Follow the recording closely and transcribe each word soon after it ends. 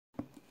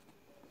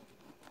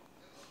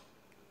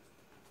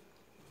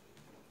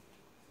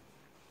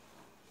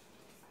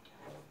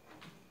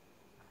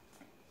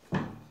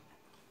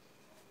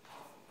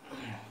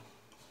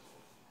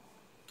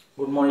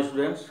Good morning,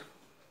 students.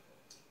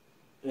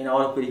 In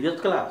our previous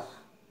class,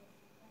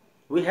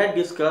 we had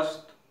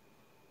discussed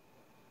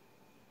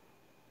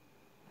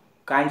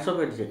kinds of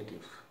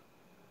adjectives.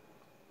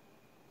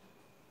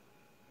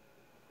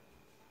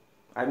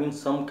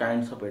 Some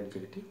kinds of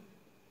adjective.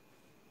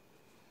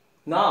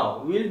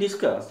 Now we will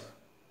discuss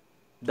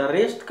the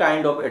rest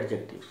kind of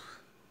adjectives.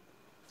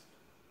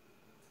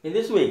 In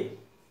this way,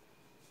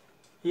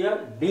 here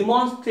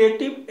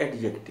demonstrative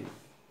adjective.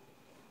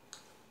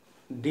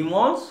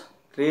 Demonstrative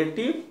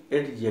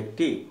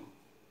adjective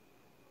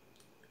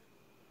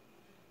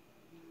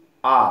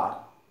are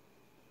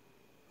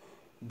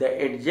the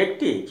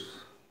adjectives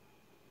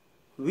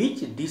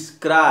which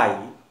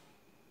describe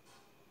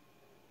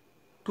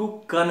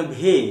to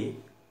convey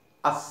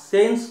a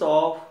sense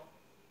of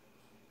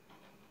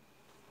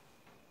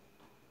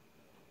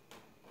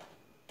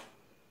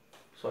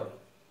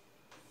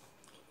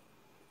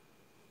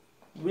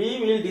we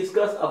will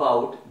discuss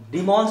about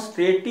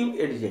demonstrative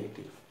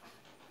adjective.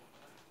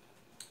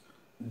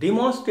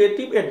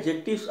 Demonstrative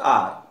adjectives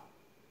are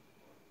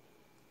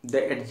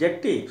the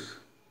adjectives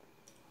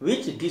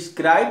which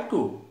describe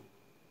to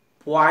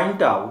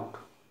point out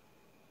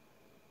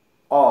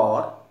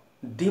or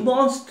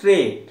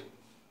demonstrate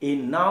a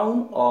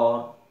noun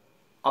or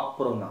a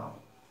pronoun.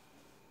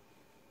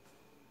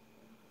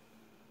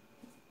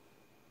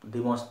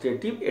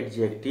 Demonstrative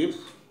adjectives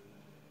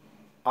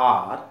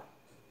are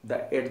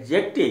the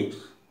adjectives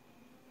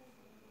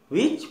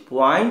which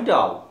point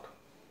out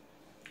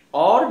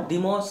or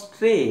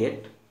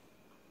demonstrate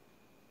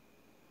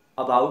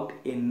about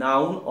a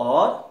noun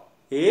or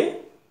a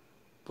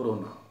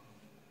pronoun.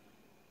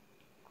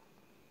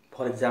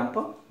 For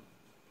example,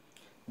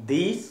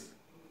 this,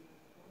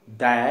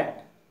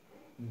 that,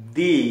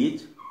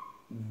 these,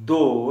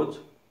 those,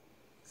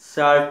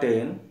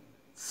 certain,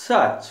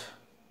 such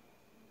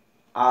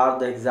are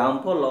the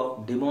example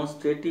of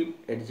demonstrative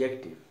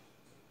adjective.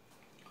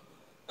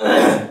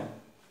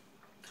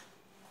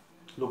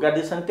 Look at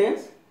the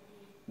sentence.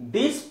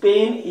 This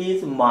pen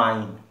is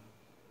mine.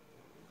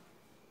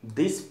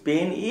 This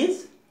pen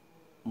is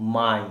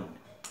mine.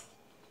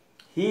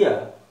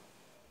 Here,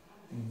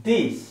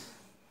 this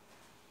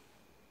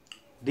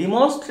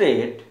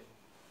demonstrate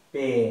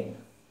pen,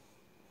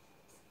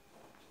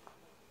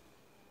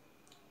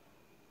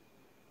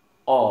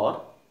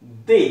 or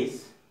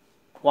this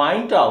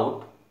point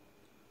out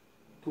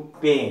to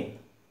pen.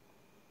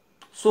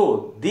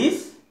 So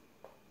this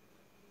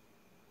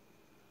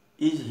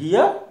is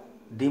here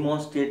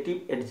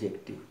demonstrative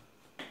adjective.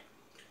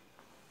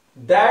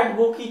 That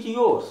book is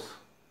yours.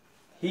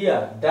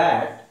 Here,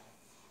 that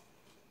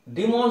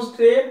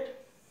demonstrate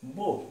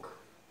book.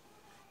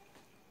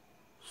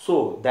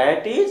 So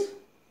that is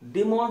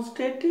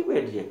demonstrative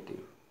adjective.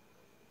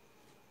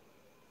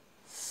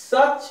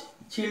 Such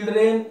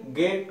children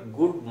get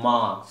good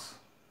marks.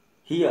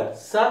 Here,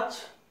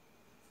 such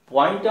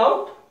point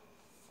out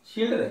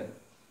children.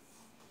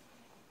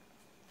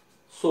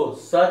 So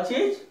such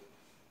is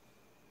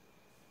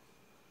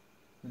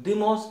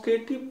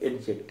demonstrative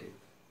adjective.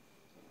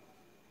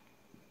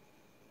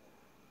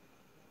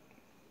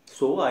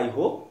 So I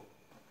hope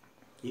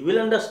you will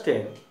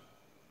understand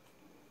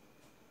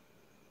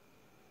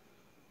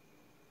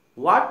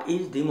what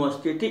is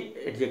demonstrative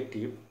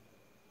adjective,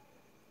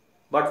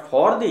 but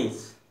for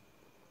this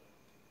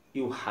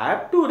you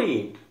have to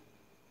read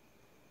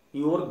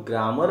your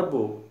grammar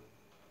book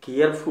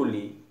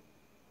carefully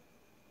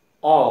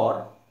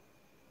or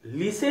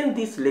listen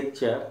this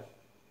lecture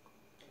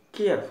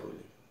carefully.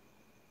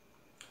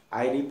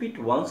 I repeat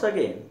once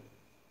again,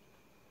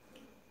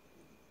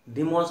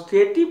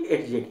 demonstrative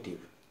adjective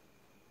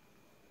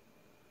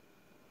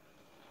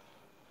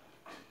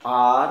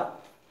are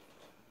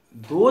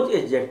those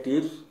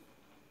adjectives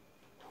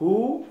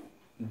who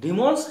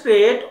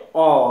demonstrate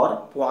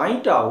or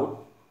point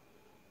out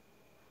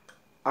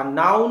a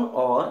noun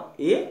or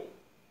a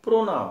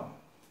pronoun.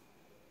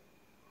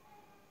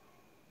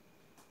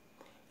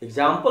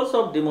 Examples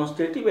of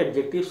demonstrative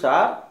adjectives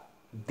are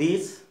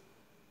this,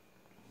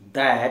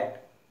 that,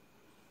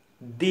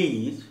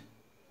 these,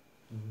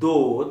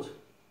 those,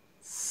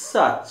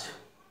 such,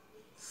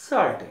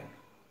 certain.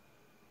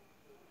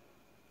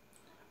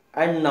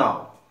 And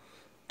now,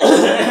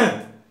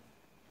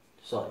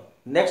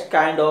 next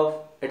kind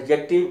of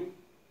adjective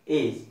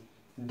is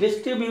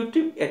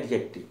distributive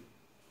adjective.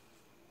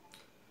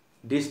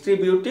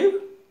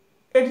 Distributive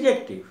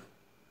adjective.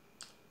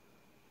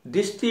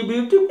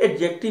 Distributive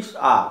adjectives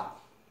are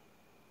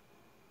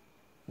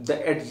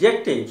the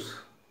adjectives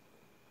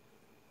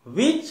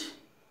which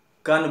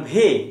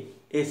convey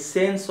a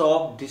sense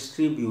of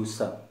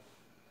distribution.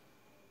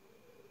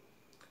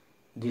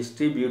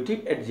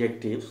 Distributive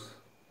adjectives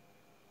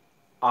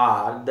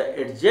are the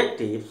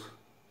adjectives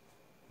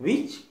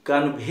which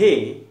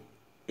convey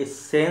a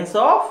sense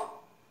of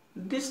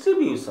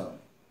distribution.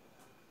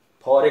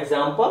 For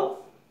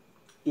example,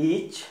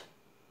 each,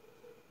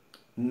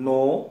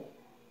 no,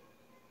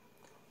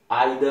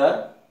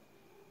 either,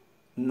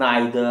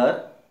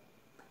 neither,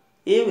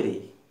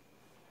 every.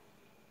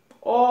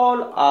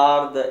 All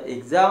are the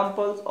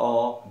examples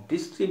of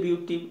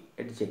distributive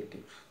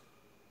adjectives.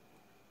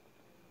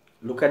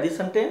 Look at this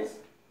sentence.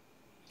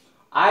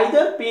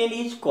 Either pen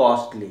is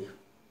costly.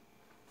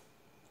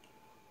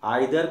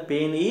 Either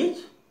pen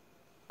is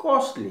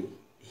costly.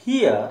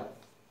 Here,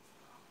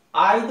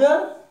 either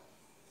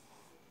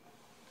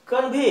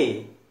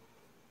convey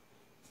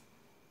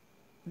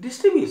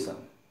distribution.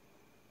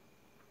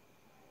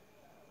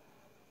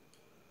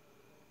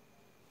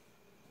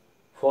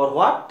 For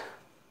what?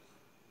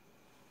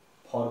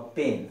 For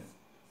pen.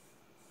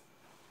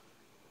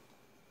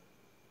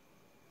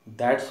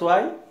 That's why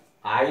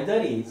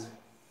either is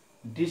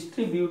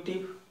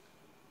distributive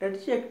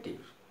adjective.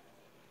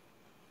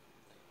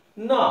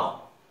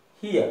 Now,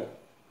 here,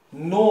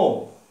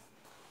 no.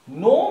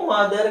 No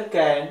mother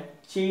can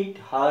cheat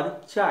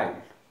her child.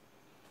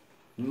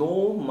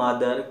 No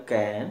mother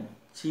can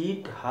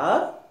cheat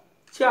her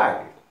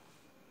child.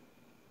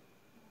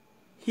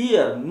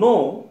 Here,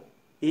 no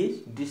is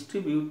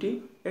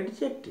distributive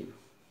adjective.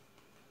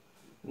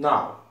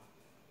 Now,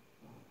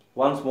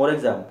 once more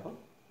example.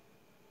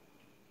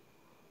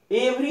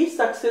 Every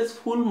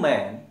successful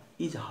man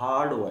is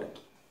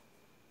hardworking.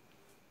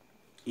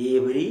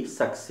 Every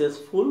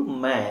successful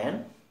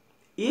man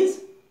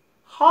is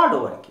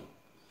hardworking.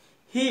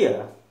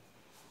 Here,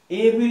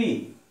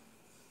 every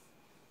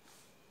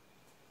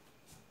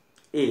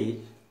is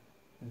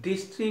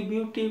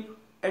distributive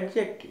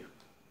adjective.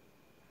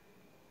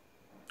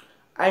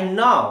 And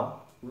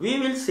now we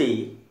will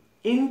see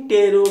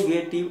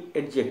interrogative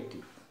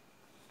adjective.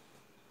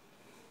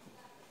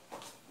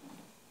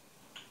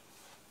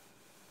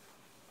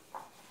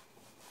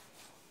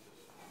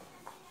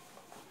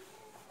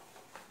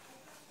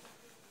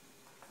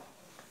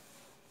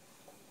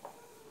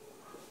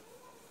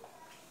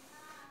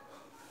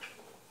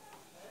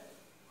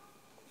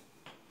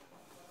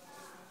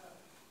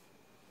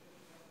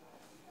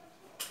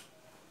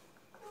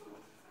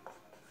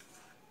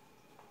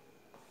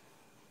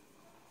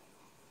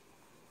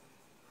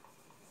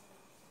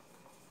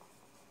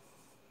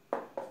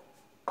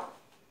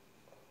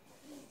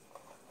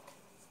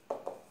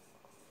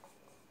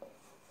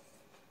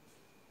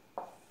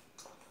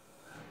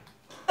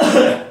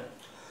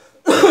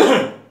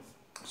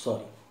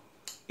 Sorry.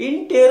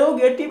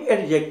 Interrogative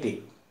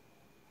adjective.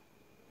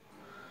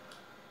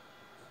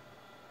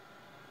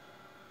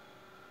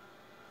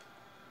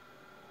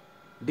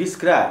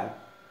 Describe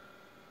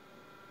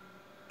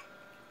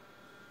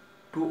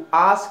to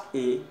ask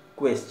a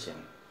question.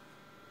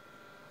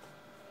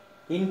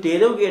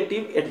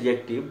 Interrogative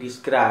adjective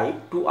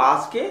describe to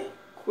ask a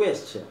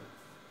question.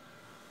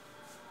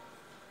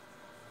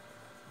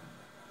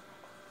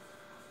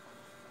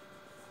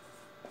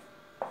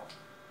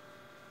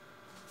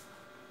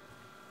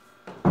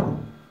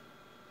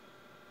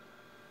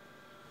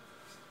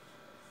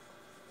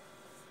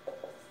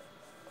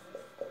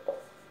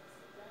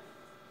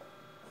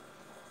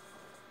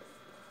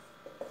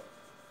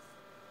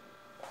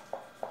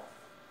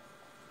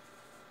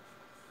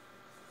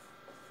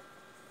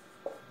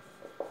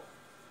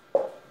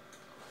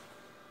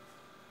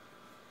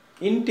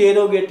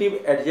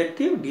 Interrogative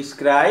adjective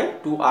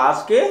describe to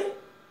ask a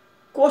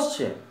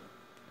question.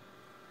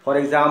 For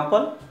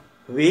example,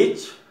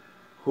 which,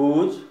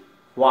 whose,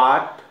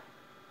 what,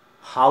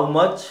 how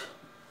much,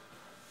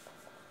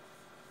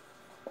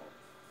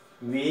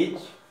 which,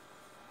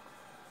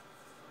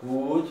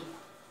 whose,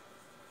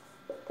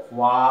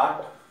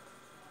 what,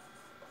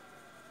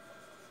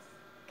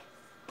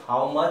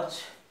 how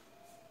much,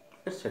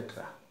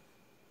 etc.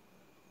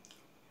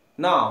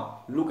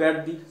 Now look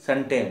at the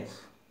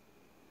sentence.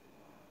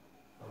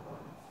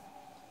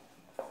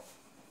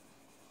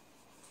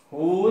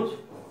 Whose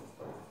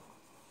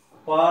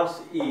purse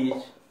is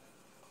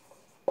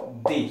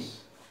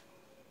this?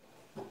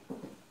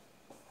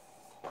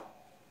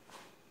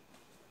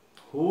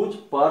 Whose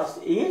purse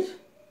is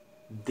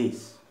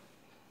this?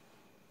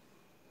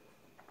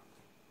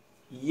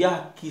 यह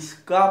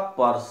किसका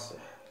purse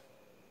है?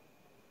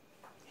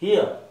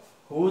 Here,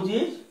 whose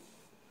is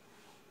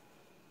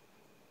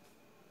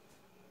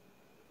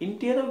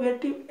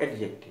interrogative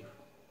adjective.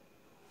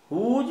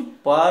 Whose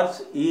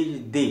purse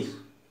is this?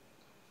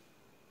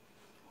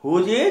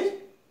 Whose is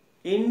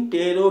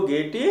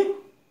interrogative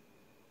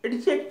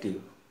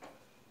adjective.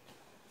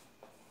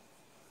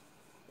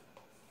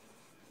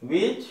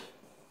 Which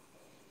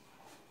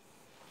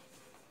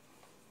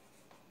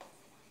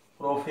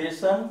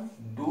profession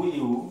do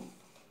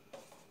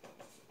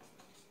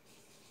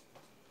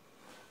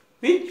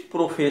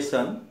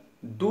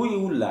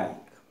you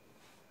like?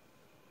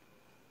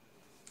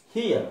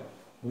 Here,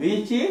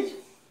 which is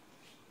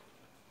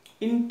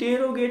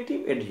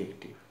interrogative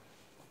adjective.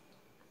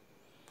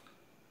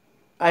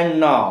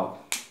 And now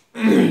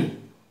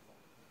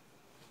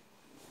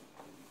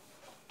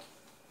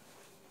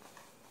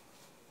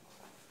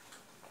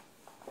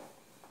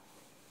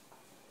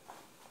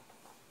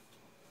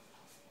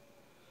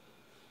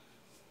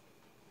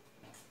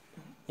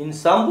in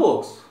some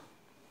books,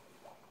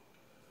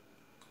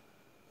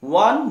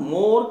 one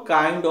more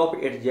kind of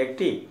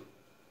adjective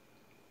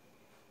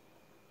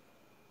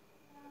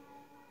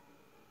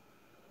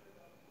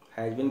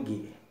has been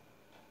given,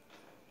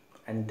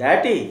 and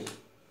that is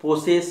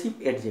possessive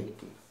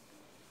adjective.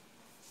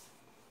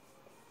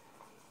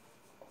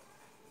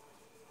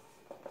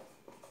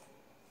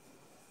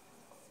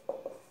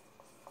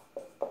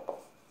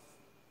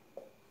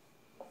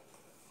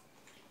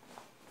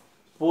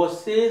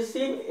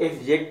 Possessive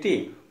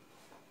adjective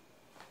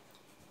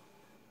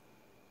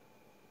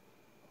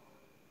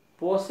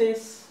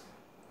possess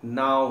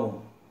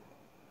noun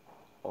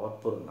or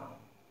pronoun,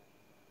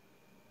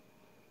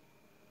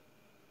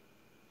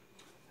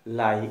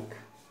 like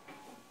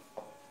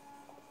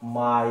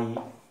my,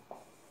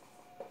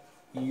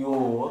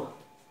 your,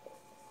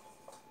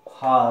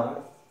 her,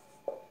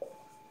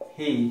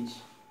 his,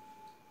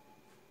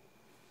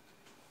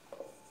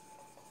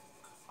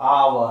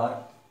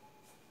 our.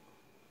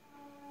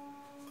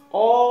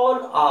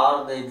 All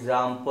are the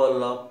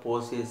example of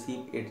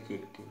possessive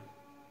adjective.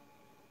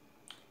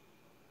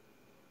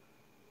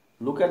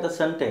 Look at the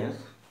sentence.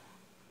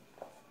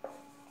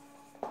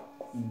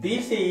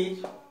 This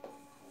is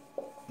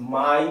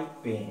my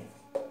pen.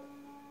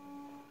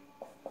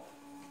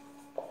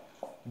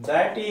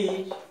 That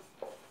is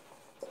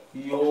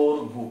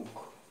your book.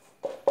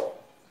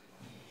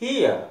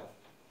 Here,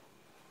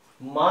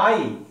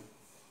 my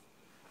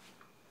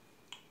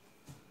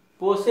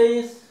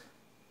possess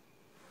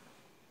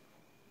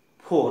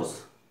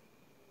force,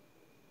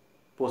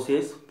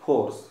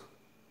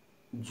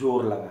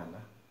 जोर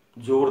लगाना,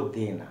 जोर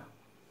देना.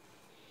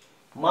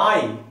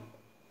 My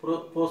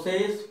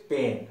possess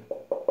pen.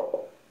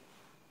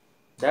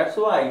 That's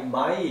why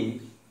my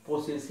is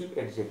possessive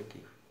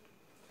adjective.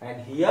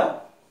 And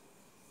here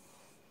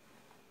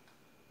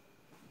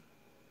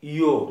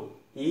your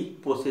is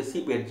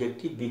possessive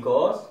adjective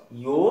because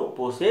your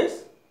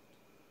possess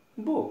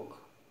book.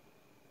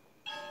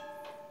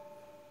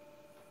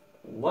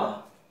 वह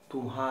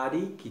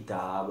तुम्हारी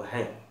किताब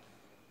है.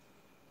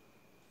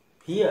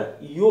 Here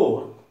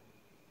your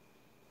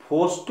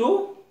force to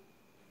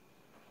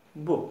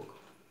book.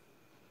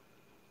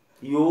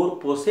 Your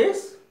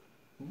possess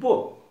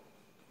book.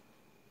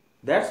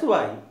 That's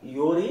why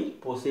your is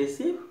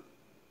possessive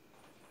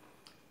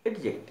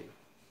adjective.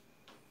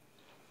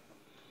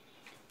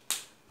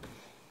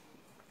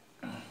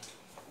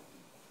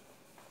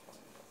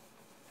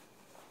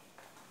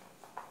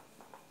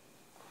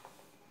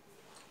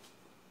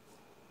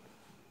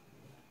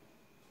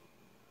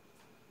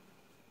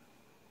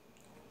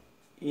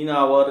 In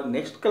our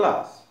next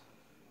class,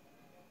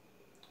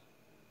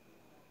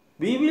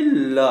 we will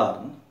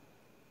learn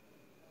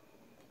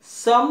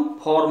some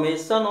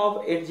formation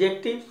of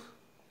adjectives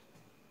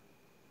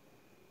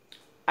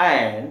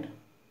and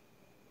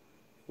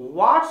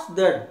what's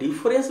the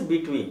difference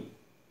between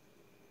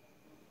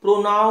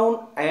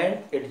pronoun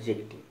and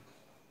adjective.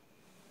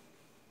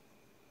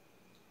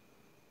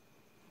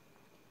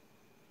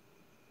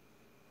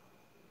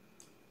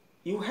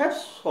 You have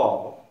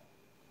saw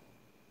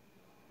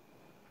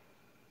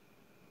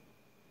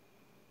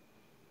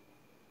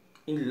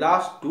in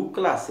last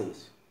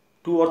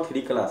two or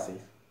three classes,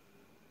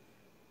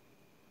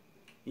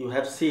 you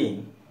have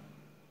seen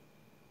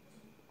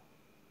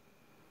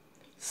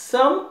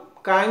some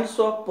kinds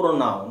of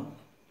pronoun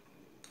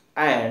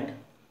and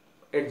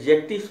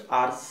adjectives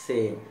are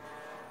same,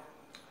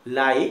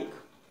 like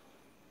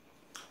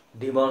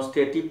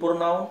demonstrative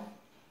pronoun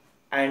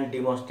and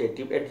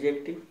demonstrative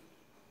adjective,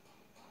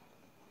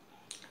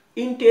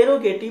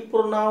 interrogative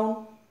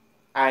pronoun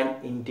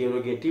and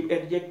interrogative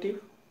adjective,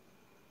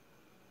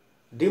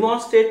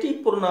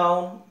 demonstrative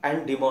pronoun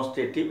and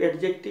demonstrative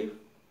adjective,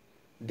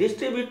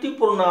 distributive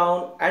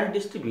pronoun and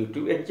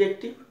distributive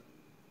adjective.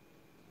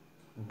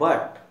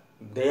 But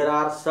there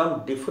are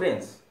some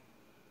difference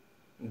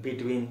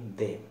between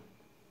them.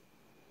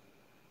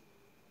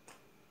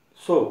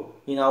 So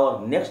in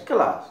our next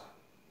class,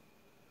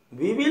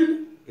 we will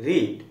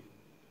read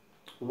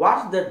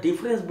what's the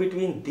difference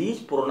between these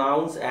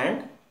pronouns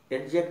and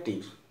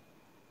adjectives.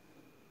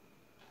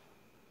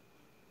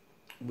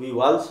 We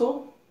will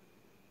also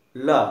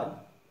learn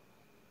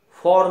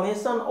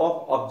formation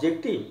of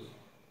objective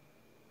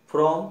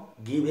from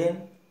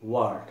given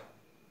word.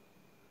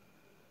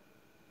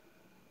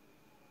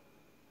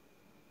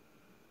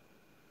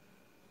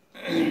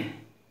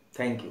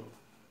 Thank you.